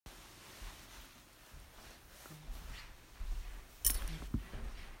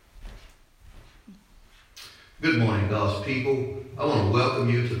Good morning, God's people. I want to welcome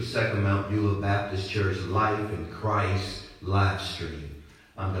you to the Second Mount Beulah Baptist Church Life in Christ live stream.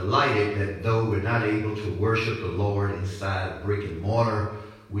 I'm delighted that though we're not able to worship the Lord inside brick and mortar,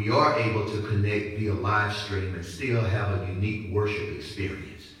 we are able to connect via live stream and still have a unique worship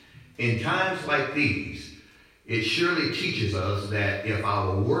experience. In times like these, it surely teaches us that if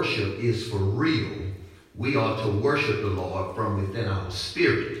our worship is for real, we ought to worship the Lord from within our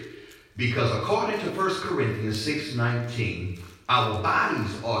spirit. Because according to 1 Corinthians 6:19, our bodies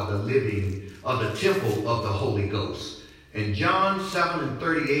are the temple of the Holy Ghost. And John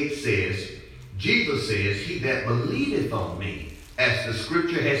 7:38 says, Jesus says, he that believeth on me, as the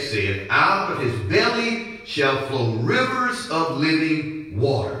scripture has said, out of his belly shall flow rivers of living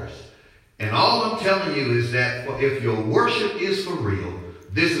waters. And all I'm telling you is that if your worship is for real,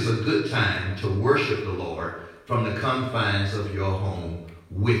 this is a good time to worship the Lord from the confines of your home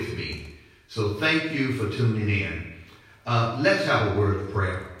with me. So thank you for tuning in. Let's have a word of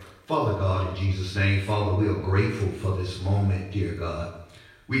prayer. Father God, in Jesus' name, Father, we are grateful for this moment, dear God.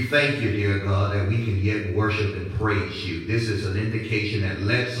 We thank you, dear God, that we can yet worship and praise you. This is an indication that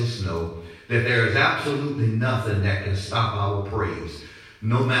lets us know that there is absolutely nothing that can stop our praise.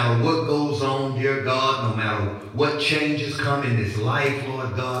 No matter what goes on, dear God, no matter what changes come in this life,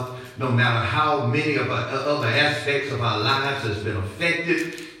 Lord God, no matter how many of our other aspects of our lives has been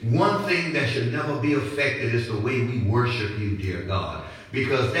affected, one thing that should never be affected is the way we worship you, dear God,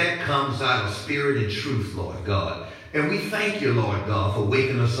 because that comes out of spirit and truth, Lord God. And we thank you, Lord God, for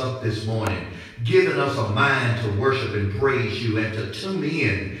waking us up this morning, giving us a mind to worship and praise you and to tune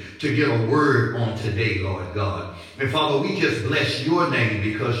in to get a word on today, Lord God. And Father, we just bless your name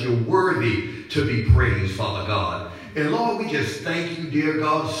because you're worthy to be praised, Father God. And Lord, we just thank you, dear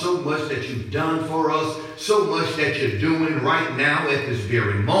God, so much that you've done for us, so much that you're doing right now at this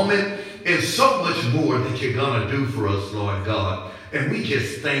very moment, and so much more that you're going to do for us, Lord God. And we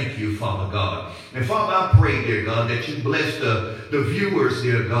just thank you, Father God. And Father, I pray, dear God, that you bless the viewers,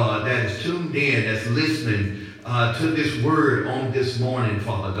 dear God, that is tuned in, that's listening to this word on this morning,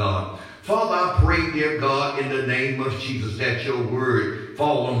 Father God. Father, I pray, dear God, in the name of Jesus, that your word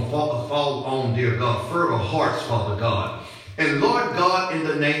fall on, dear God, fertile hearts, Father God. And Lord God, in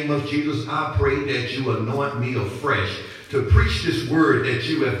the name of Jesus, I pray that you anoint me afresh to preach this word that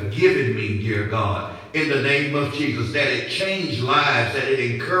you have given me, dear God, in the name of Jesus, that it change lives, that it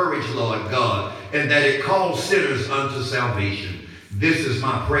encourage, Lord God, and that it calls sinners unto salvation. This is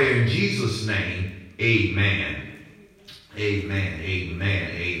my prayer in Jesus' name. Amen. Amen,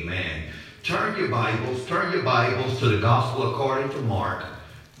 amen, amen. Turn your Bibles to the Gospel according to Mark.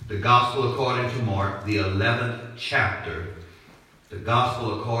 The Gospel according to Mark, the 11th chapter. The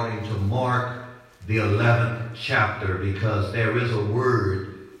Gospel according to Mark, the 11th chapter, because there is a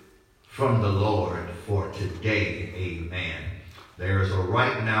word from the Lord for today. Amen. There is a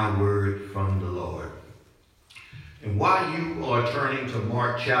right now word from the Lord. And while you are turning to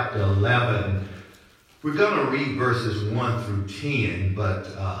Mark chapter 11, we're going to read verses 1 through 10, but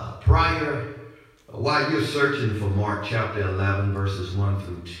while you're searching for Mark chapter 11, verses 1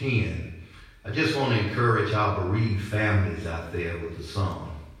 through 10, I just want to encourage our bereaved families out there with the song.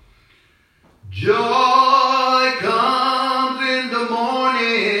 Joy comes in the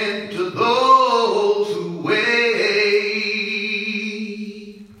morning to those who wait.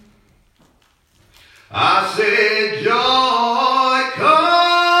 I said joy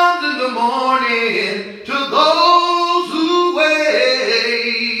comes in the morning to those who wait.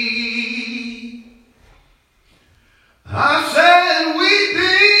 I said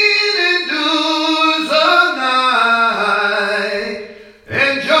weeping endures a night,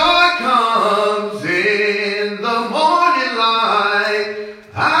 and joy comes in the morning light.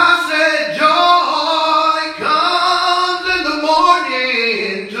 I said joy comes in the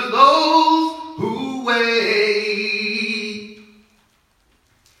morning to those who wait.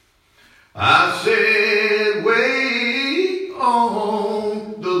 I said wait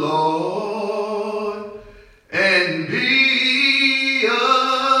on the Lord and be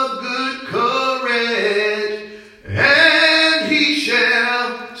of good courage, and he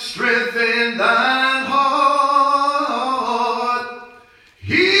shall strengthen thine heart.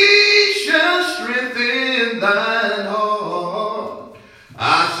 He shall strengthen thine heart.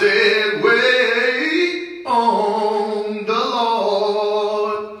 I said wait on the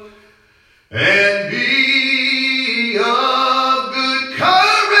Lord and be of good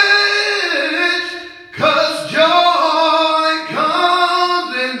courage, 'cause joy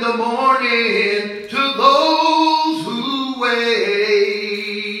comes in the morning to those who wait.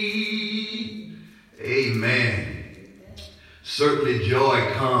 Amen. Certainly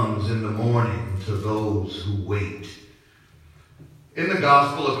joy comes in the morning to those who wait. In the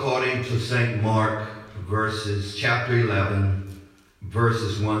Gospel according to St. Mark, chapter 11,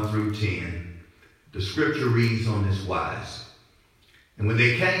 verses 1 through 10, the scripture reads on this wise. And when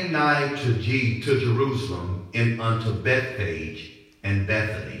they came nigh to Jerusalem, unto Bethphage and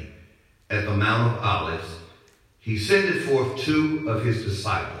Bethany, at the Mount of Olives, he sendeth forth 2 of his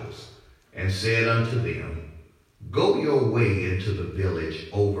disciples, and said unto them, Go your way into the village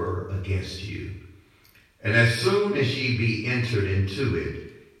over against you. And as soon as ye be entered into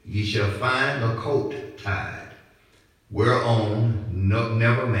it, ye shall find a colt tied, whereon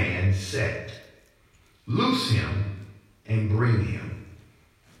never man sat. Loose him and bring him.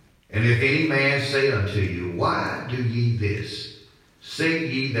 And if any man say unto you, Why do ye this? Say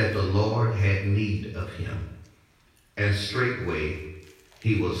ye that the Lord had need of him, and straightway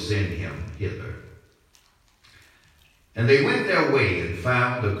he will send him hither. And they went their way and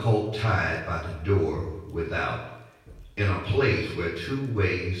found the colt tied by the door without, in a place where 2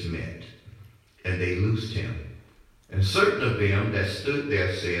 ways met. And they loosed him. And certain of them that stood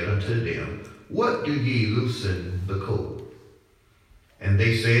there said unto them, What do ye loosen the colt? And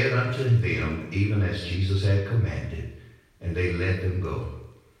they said unto them, even as Jesus had commanded, and they let them go.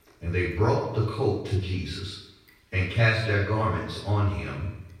 And they brought the colt to Jesus, and cast their garments on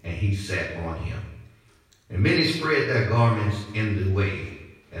him, and he sat on him. And many spread their garments in the way,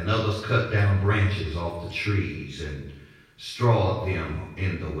 and others cut down branches off the trees, and strawed them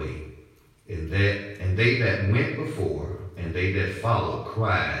in the way. And they that went before, and they that followed,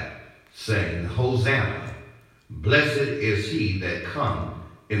 cried, saying, Hosanna! Blessed is he that come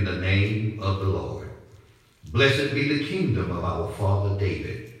in the name of the Lord. Blessed be the kingdom of our father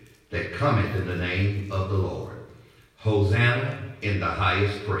David, that cometh in the name of the Lord. Hosanna in the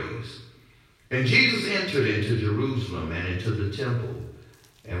highest praise. And Jesus entered into Jerusalem and into the temple.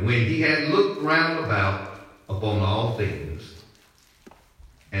 And when he had looked round about upon all things,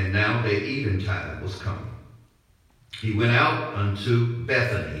 and now the eventide was come, he went out unto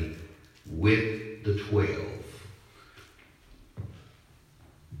Bethany with the 12.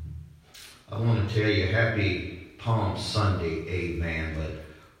 I want to tell you happy Palm Sunday, amen, but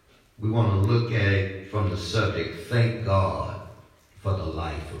we want to look at it from the subject, thank God for the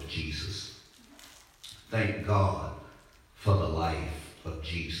life of Jesus. Thank God for the life of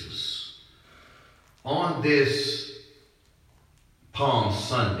Jesus. On this Palm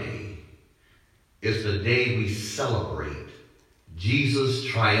Sunday is the day we celebrate Jesus'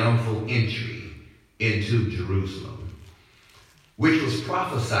 triumphal entry into Jerusalem, which was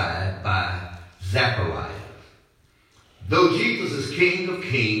prophesied by Zechariah. Though Jesus is King of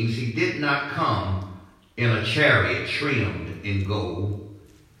Kings, he did not come in a chariot trimmed in gold.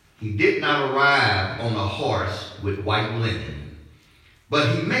 He did not arrive on a horse with white linen,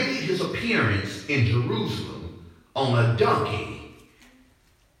 but he made his appearance in Jerusalem on a donkey,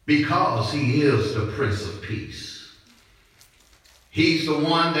 because he is the Prince of Peace. He's the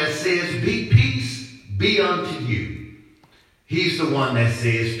one that says, peace be unto you. He's the one that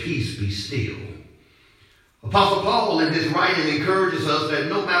says, peace be still. Apostle Paul in his writing encourages us that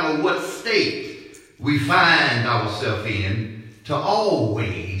no matter what state we find ourselves in, to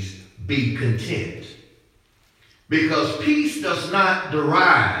always be content. Because peace does not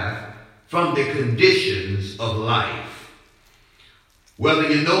derive from the conditions of life. Whether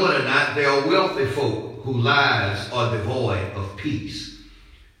you know it or not, there are wealthy folk whose lives are devoid of peace.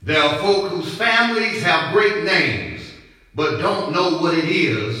 There are folk whose families have great names, but don't know what it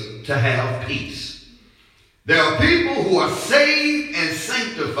is to have peace. There are people who are saved and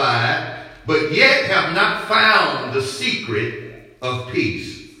sanctified, but yet have not found the secret of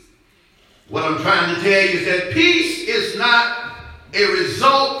peace. What I'm trying to tell you is that peace is not a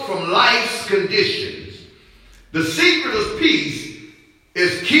result from life's conditions. The secret of peace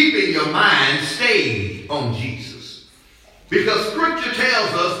is keeping your mind stayed on Jesus. Because Scripture tells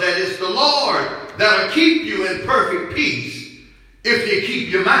us that it's the Lord that'll keep you in perfect peace if you keep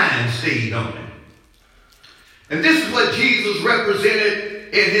your mind stayed on Him. And this is what Jesus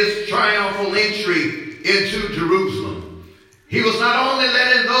represented in His triumphal entry into Jerusalem. He was not only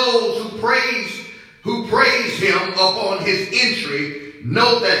letting those who praise Him upon His entry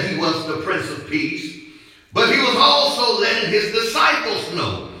know that He was the Prince of Peace, but He was also letting His disciples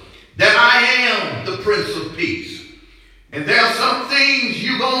know that I am the Prince of Peace. And there are some things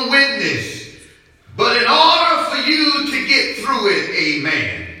you're going to witness, but in order for you to get through it,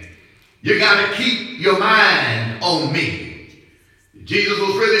 amen, you got to keep your mind on me. Jesus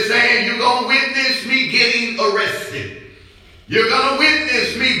was really saying, you're going to witness me getting arrested. You're going to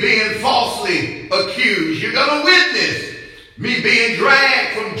witness me being falsely accused. You're going to witness me being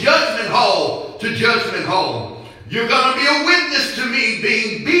dragged from judgment hall to Judgment Hall. You're going to be a witness to me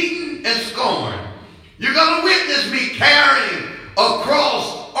being beaten and scorned. You're going to witness me carrying a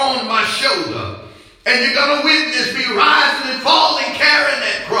cross on my shoulder. And you're going to witness me rising and falling, carrying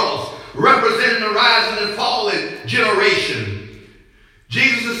that cross, representing the rising and falling generation.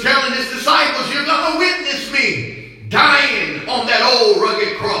 Jesus is telling his disciples, you're going to witness me dying on that old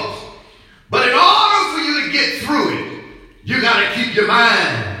rugged cross. But in order for you to get through it, you got to keep your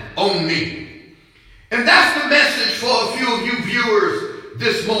mind on me. And that's the message for a few of you viewers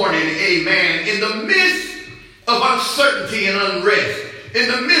this morning, amen. In the midst of uncertainty and unrest, in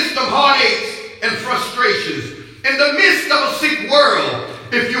the midst of heartaches and frustrations, in the midst of a sick world,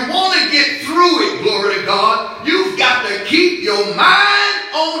 if you want to get through it, glory to God, you've got to keep your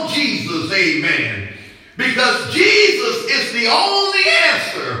mind on Jesus, amen. Because Jesus is the only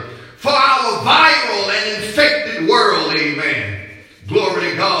answer for our viral and infected world, amen.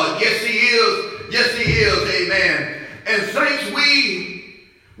 Glory to God. Yes, he is. Yes, he is, amen. And saints,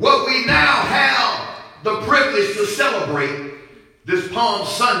 what we now have the privilege to celebrate this Palm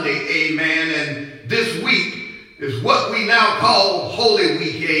Sunday, amen, and this week is what we now call Holy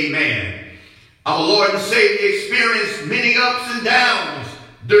Week, amen. Our Lord and Savior experienced many ups and downs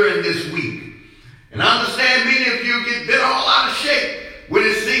during this week. And I understand many of you get bent all out of shape when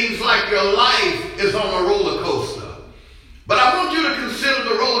it seems like your life is on a roller coaster. But I want you to consider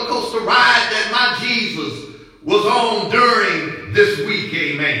the roller coaster ride that my Jesus was on during this week,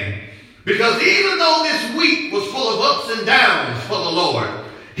 amen. Because even though this week was full of ups and downs for the Lord,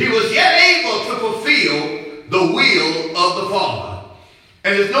 he was yet able to fulfill the will of the Father.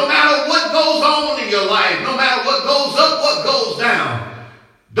 And it's no matter what goes on in your life, no matter what goes up, what goes down,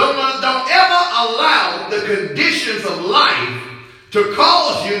 don't ever allow the conditions of life to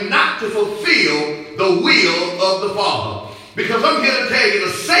cause you not to fulfill the will of the Father. Because I'm here to tell you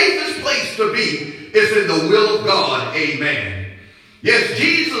the safest place to be is in the will of God, amen. Yes,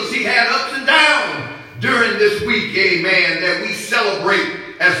 Jesus, he had ups and downs during this week, amen, that we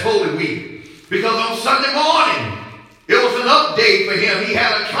celebrate as Holy Week. Because on Sunday morning, it was an update for him. He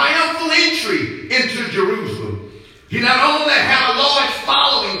had a triumphal entry into Jerusalem. He not only had a large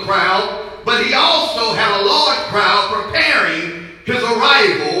following crowd, but he also had a large crowd preparing his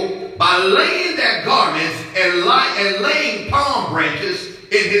arrival by laying their garments and laying palm branches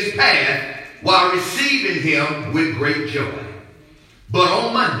in his path while receiving him with great joy. But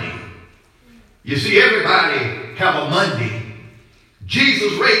on Monday, you see, everybody have a Monday.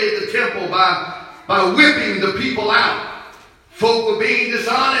 Jesus raided the temple by whipping the people out. Folk were being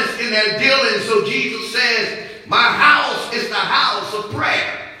dishonest in their dealings, so Jesus says, my house is the house of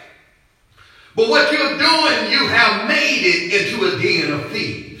prayer. But what you're doing, you have made it into a den of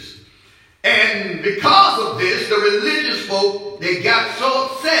thieves. And because of this, the religious folk, they got so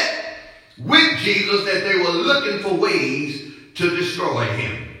upset with Jesus that they were looking for ways to destroy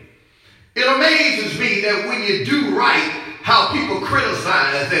him. It amazes me that when you do right, how people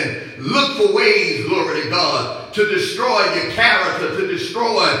criticize and look for ways, glory to God, to destroy your character,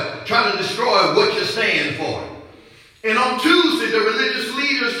 try to destroy what you stand for. And on Tuesday, the religious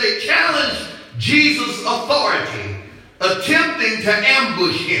leaders, they challenged Jesus' authority, attempting to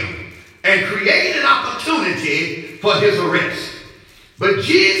ambush him and create an opportunity for his arrest. But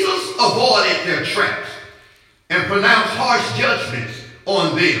Jesus avoided their traps and pronounced harsh judgments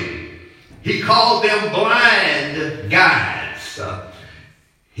on them. He called them blind guides.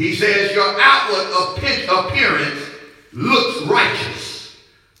 He says, your outward appearance looks righteous,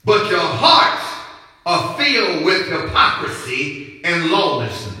 but your hearts are filled with hypocrisy and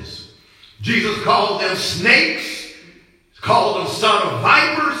lawlessness. Jesus called them snakes, called them son of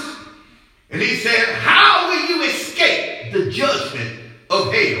vipers, and he said, how will you escape the judgment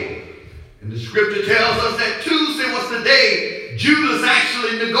of hell? And the scripture tells us that Tuesday was the day Judas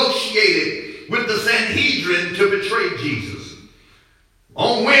actually negotiated with the Sanhedrin to betray Jesus.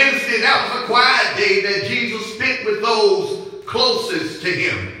 On Wednesday, that was a quiet day that Jesus spent with those closest to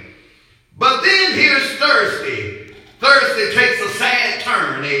him. But then here's Thursday. Thursday takes a sad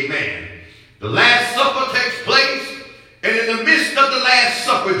turn, amen. The Last Supper takes place, and in the midst of the Last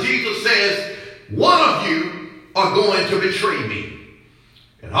Supper, Jesus says, one of you are going to betray me.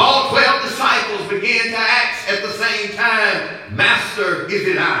 And all 12 disciples began to ask at the same time, Master, is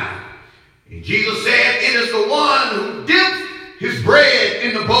it I? And Jesus said, it is the one who dipped his bread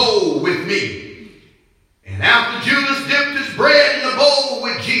in the bowl with me. And after Judas dipped his bread in the bowl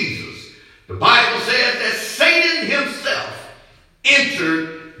with Jesus, the Bible says that Satan himself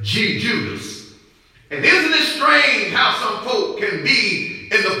entered Judas. And isn't it strange how some folk can be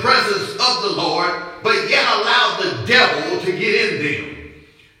in the presence of the Lord, but yet allow the devil to get in them?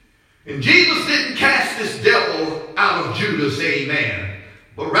 And Jesus didn't about Judas, amen.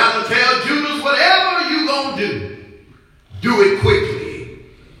 But rather tell Judas, whatever you going to do it quickly.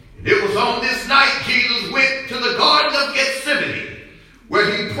 And it was on this night Jesus went to the Garden of Gethsemane, where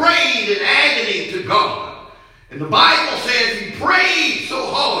he prayed in agony to God. And the Bible says he prayed so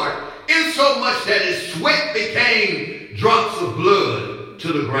hard, in so much that his sweat became drops of blood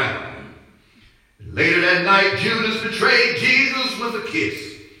to the ground. Later that night, Judas betrayed Jesus with a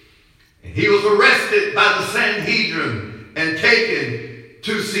kiss. And he was arrested by the Sanhedrin and taken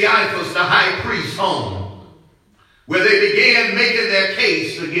to Caiaphas, the high priest's home, where they began making their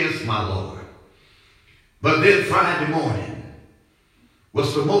case against my Lord. But then Friday morning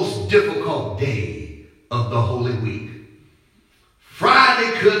was the most difficult day of the Holy Week.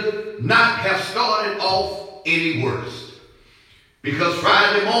 Friday could not have started off any worse, because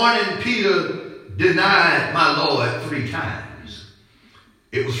Friday morning Peter denied my Lord 3 times.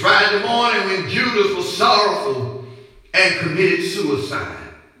 It was Friday morning when Judas was sorrowful and committed suicide.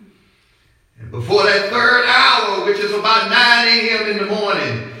 And before that 3rd hour, which is about 9 a.m. in the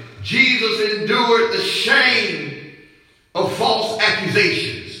morning, Jesus endured the shame of false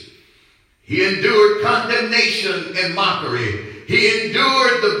accusations. He endured condemnation and mockery. He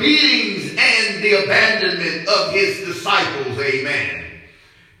endured the beatings and the abandonment of his disciples, amen.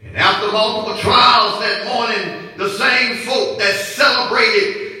 And after multiple trials that morning, the same folk that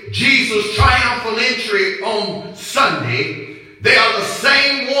celebrated Jesus' triumphal entry on Sunday, they are the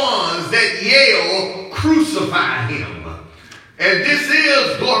same ones that yell, "Crucify him." And this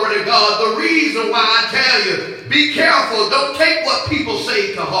is, glory to God, the reason why I tell you, be careful. Don't take what people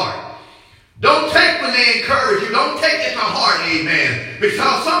say to heart. Don't take when they encourage you. Don't take it to heart, amen.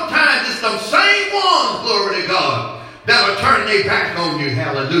 Because sometimes it's them same ones, glory to God, that'll turn their back on you,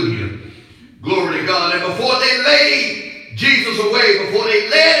 hallelujah. Glory to God. And before they laid Jesus away, before they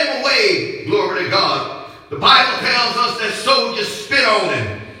led him away, glory to God, the Bible tells us that soldiers spit on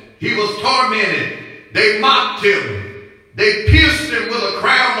him. He was tormented. They mocked him. They pierced him with a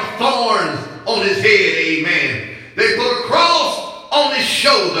crown of thorns on his head, amen. They put a cross on his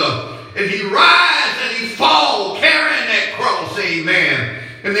shoulder. And he rise and he fall carrying that cross, amen.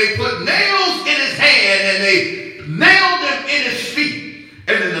 And they put nails in his hand and they nailed him in his feet.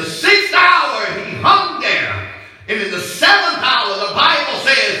 And in the 6th hour he hung there. And in the 7th hour, the Bible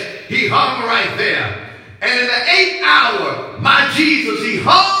says he hung right there. And in the 8th hour, my Jesus, he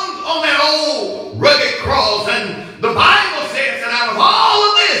hung on that old rugged cross. And the Bible says that out of all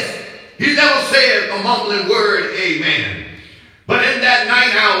of this, he never said a mumbling word, amen. But in that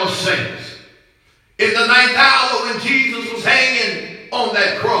 9th hour, saints, in the 9th hour when Jesus was hanging on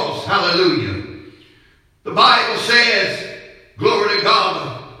that cross, hallelujah, the Bible says, glory to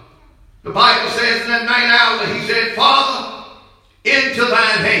God, the Bible says in that 9th hour, he said, "Father, into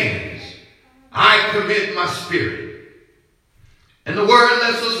thine hands I commit my spirit." And the word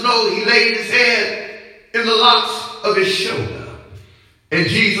lets us know he laid his head in the locks of his shoulder. And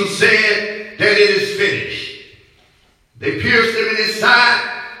Jesus said that it is finished. They pierced him in his side,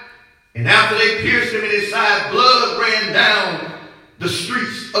 and after they pierced him in his side, blood ran down the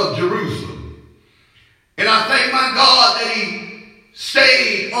streets of Jerusalem. And I thank my God that he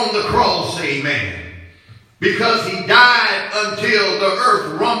stayed on the cross, amen, because he died until the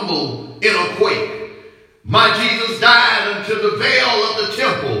earth rumbled in a quake. My Jesus died until the veil of the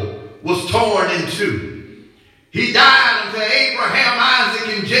temple was torn in two. He died until Abraham,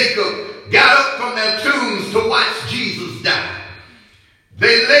 Isaac, and Jacob got up from their tombs to watch Jesus die.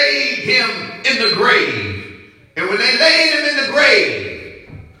 They laid him in the grave. And when they laid him in the grave,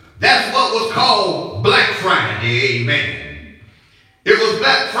 that's what was called Black Friday, amen. It was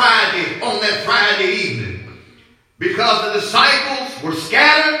Black Friday on that Friday evening, because the disciples were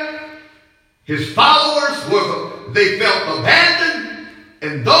scattered, his followers they felt abandoned,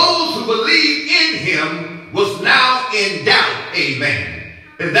 and those who believed in him was now in doubt, amen.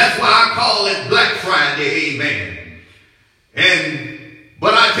 And that's why I call it Black Friday, amen.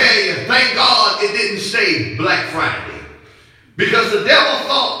 But I tell you, thank God it didn't stay Black Friday. Because the devil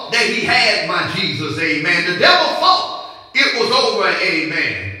thought that he had my Jesus, amen. The devil thought it was over,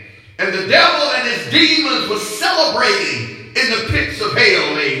 amen. And the devil and his demons were celebrating in the pits of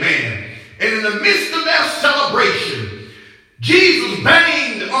hell, amen. And in the midst of their celebration, Jesus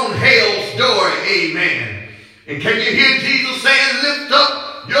banged on hell's door, amen. And can you hear Jesus saying, "Lift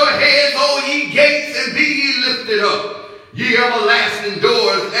up your heads, O ye gates, and be ye lifted up, ye everlasting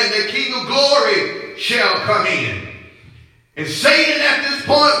doors, and the King of glory shall come in." And Satan at this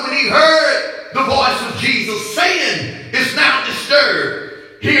point, when he heard the voice of Jesus, Satan is now disturbed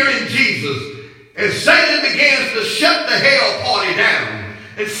hearing Jesus. And Satan begins to shut the hell party down.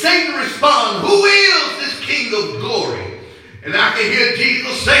 And Satan responds, "Who is this King of glory?" And I can hear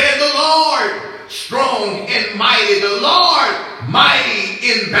Jesus saying, the Lord strong and mighty, the Lord mighty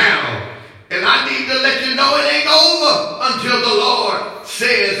in battle. And I need to let you know it ain't over until the Lord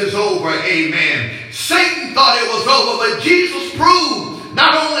says it's over. Amen. Satan thought it was over, but Jesus proved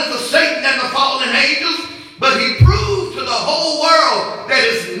not only to Satan and the fallen angels, but he proved to the whole world that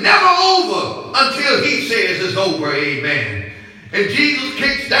it's never over until he says it's over. Amen. And Jesus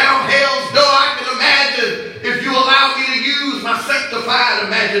kicks down hell's door. I can imagine, if you allow me to use my sanctified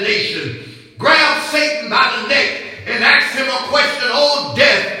imagination, grab Satan by the neck and ask him a question. Oh,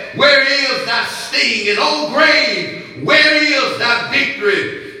 death, where is thy sting? And oh, grave, where is thy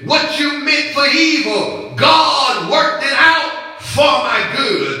victory? What you meant for evil, God worked it out for my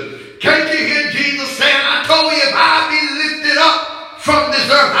good. Can't you hear Jesus saying, I told you, if I be lifted up from this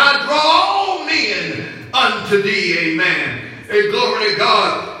earth, I draw all men unto thee. Amen. And glory to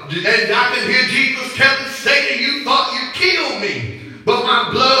God. And I can hear Jesus telling Satan, you thought you killed me, but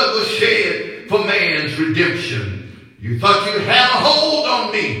my blood was shed for man's redemption. You thought you had a hold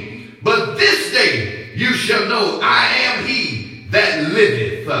on me, but this day you shall know I am he that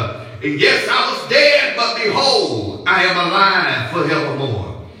liveth. And yes, I was dead, but behold, I am alive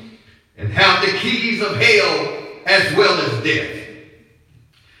forevermore, and have the keys of hell as well as death.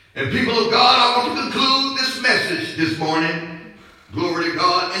 And people of God, I want to conclude this message this morning, glory to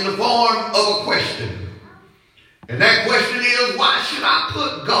God, in the form of a question. And that question is, why should I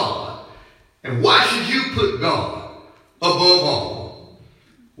put God? And why should you put God above all?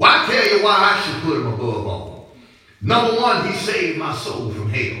 Well, I tell you why I should put him above all. Number one, he saved my soul from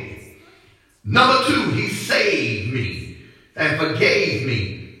hell. Number two, he saved me and forgave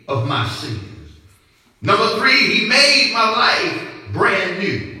me of my sins. Number three, he made my life brand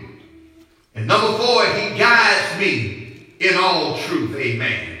new. And number four, he guides me in all truth.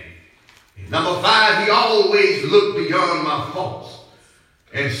 Amen. And number five, he always looks beyond my faults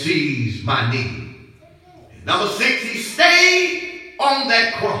and sees my need. And number six, he stayed on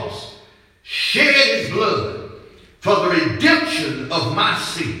that cross, shed his blood for the redemption of my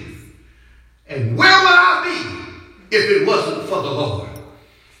sins. And where would I be if it wasn't for the Lord?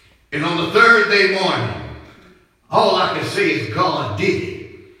 And on the third day morning, all I can say is God did it.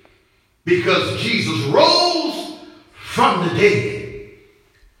 Because Jesus rose from the dead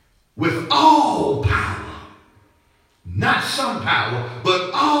with all power. Not some power,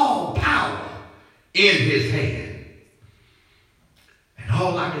 but all power in his hand. And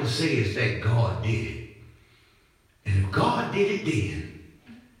all I can say is that God did it. And if God did it then,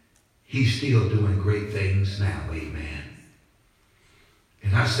 he's still doing great things now. Amen.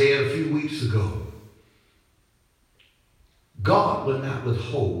 And I said a few weeks ago, God will not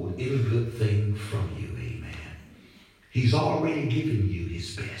withhold any good thing from you. Amen. He's already given you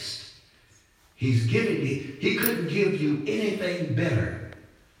his best. He's given you, he couldn't give you anything better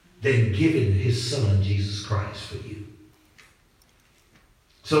than giving his son, Jesus Christ, for you.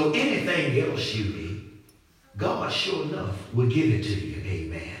 So anything else you need, God sure enough will give it to you.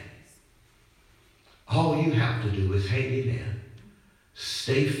 Amen. All you have to do is hang in there.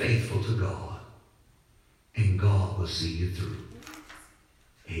 Stay faithful to God, and God will see you through.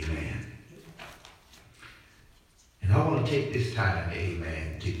 Amen. And I want to take this time,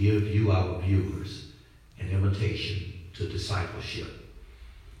 amen, to give you, our viewers, an invitation to discipleship.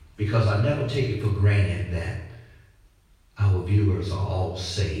 Because I never take it for granted that our viewers are all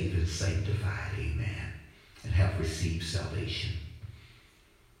saved and sanctified, amen, and have received salvation.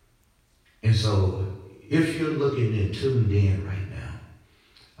 And so, if you're looking and tuned in right now,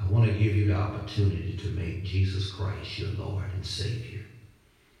 I want to give you the opportunity to make Jesus Christ your Lord and Savior.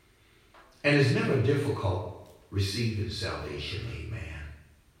 And it's never difficult receiving salvation, amen.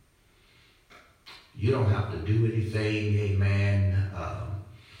 You don't have to do anything, amen.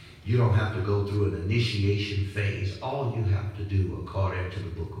 You don't have to go through an initiation phase. All you have to do, according to the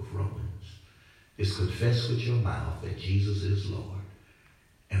book of Romans, is confess with your mouth that Jesus is Lord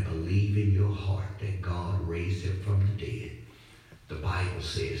and believe in your heart that God raised him from the dead. The Bible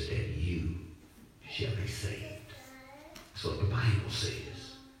says that you shall be saved. That's what the Bible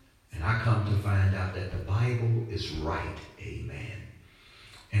says. And I come to find out that the Bible is right. Amen.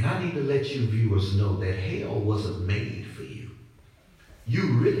 And I need to let you viewers know that hell wasn't made for you.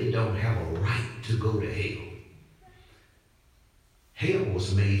 You really don't have a right to go to hell. Hell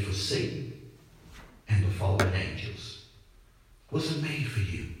was made for Satan and the fallen angels. Wasn't made for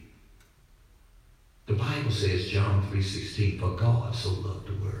you. The Bible says, John 3:16, for God so loved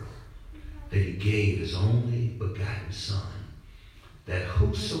the world that he gave his only begotten Son, that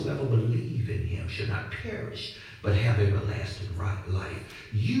whosoever believe in him should not perish, but have everlasting life.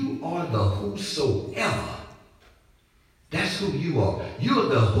 You are the whosoever That's who you are. You are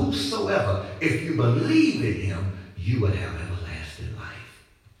the whosoever. If you believe in him, you will have everlasting life.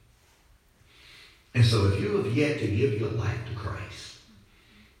 And so if you have yet to give your life to Christ,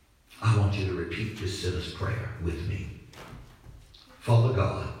 I want you to repeat this sinner's prayer with me. Father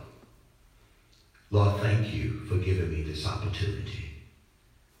God, Lord, thank you for giving me this opportunity.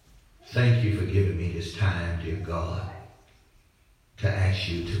 Thank you for giving me this time, dear God, to ask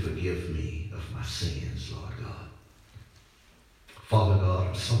you to forgive me of my sins, Lord God. Father God,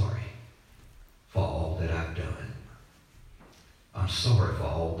 I'm sorry for all that I've done. I'm sorry for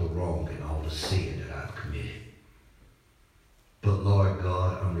all the wrong and all the sin that I've committed. But Lord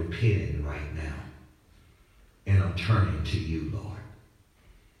God, I'm repenting right now. And I'm turning to you, Lord.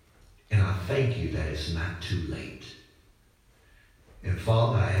 And I thank you that it's not too late. And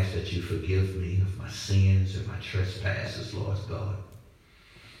Father, I ask that you forgive me of my sins and my trespasses, Lord God.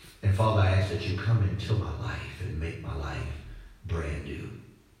 And Father, I ask that you come into my life and make my life brand new.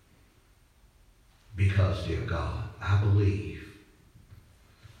 Because, dear God, I believe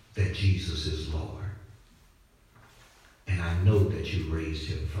that Jesus is Lord. And I know that you raised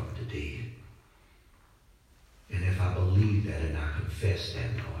him from the dead. And if I believe that and I confess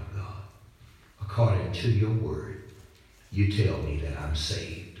that, Lord God, according to your word, you tell me that I'm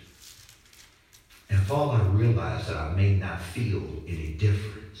saved. And Father, I realize that I may not feel any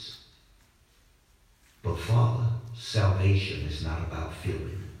difference. But Father, salvation is not about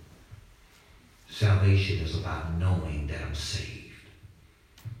feeling. Salvation is about knowing that I'm saved.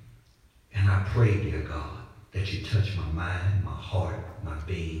 And I pray, dear God, that you touch my mind, my heart, my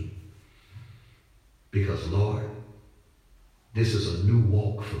being. Because, Lord, this is a new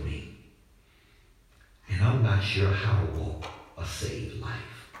walk for me. And I'm not sure how to walk a saved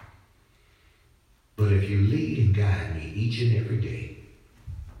life. But if you lead and guide me each and every day,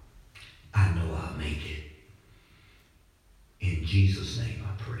 I know I'll make it. In Jesus' name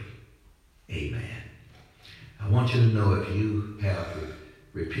I pray. Amen. I want you to know if you have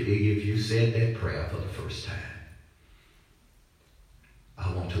if you said that prayer for the first time,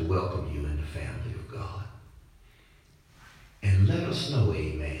 I want to welcome you in the family of God. And let us know,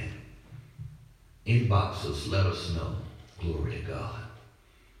 amen. Inbox us, let us know, glory to God,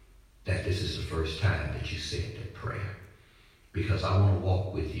 that this is the first time that you said that prayer. Because I want to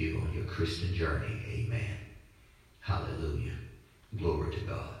walk with you on your Christian journey, amen. Hallelujah. Glory to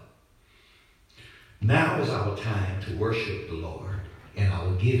God. Now is our time to worship the Lord in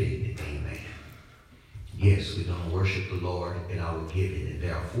our giving, amen. Yes, we're going to worship the Lord in our giving. And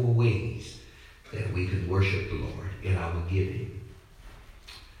there are 4 ways that we can worship the Lord in our giving.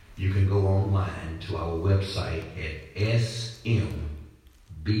 You can go online to our website at smbb.org.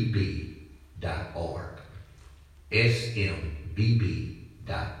 smbb.org.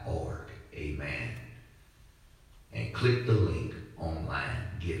 Amen. And click the link online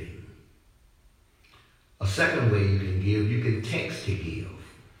giving. A second way you can give, you can text to give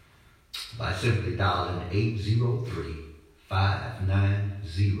by simply dialing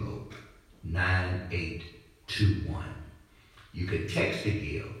 803-590-9821. You can text to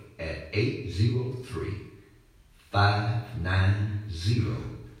give at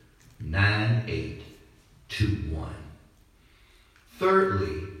 803-590-9821.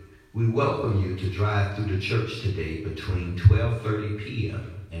 Thirdly, we welcome you to drive through the church today between 12:30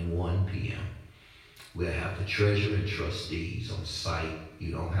 p.m. and 1 p.m. We'll have the treasurer and trustees on site.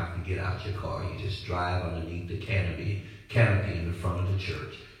 You don't have to get out your car. You just drive underneath the canopy in the front of the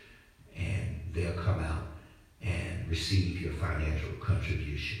church, and they'll come out and receive your financial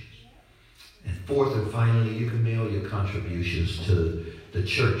contributions. And fourth and finally, you can mail your contributions to the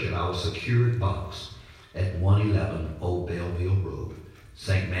church at our secured box at 111 Old Belleville Road,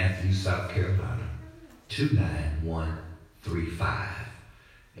 St. Matthews, South Carolina, 29135.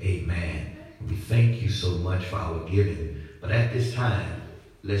 Amen. We thank you so much for our giving. But at this time,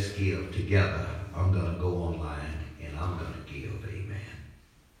 let's give together. I'm going to go online and I'm going to give.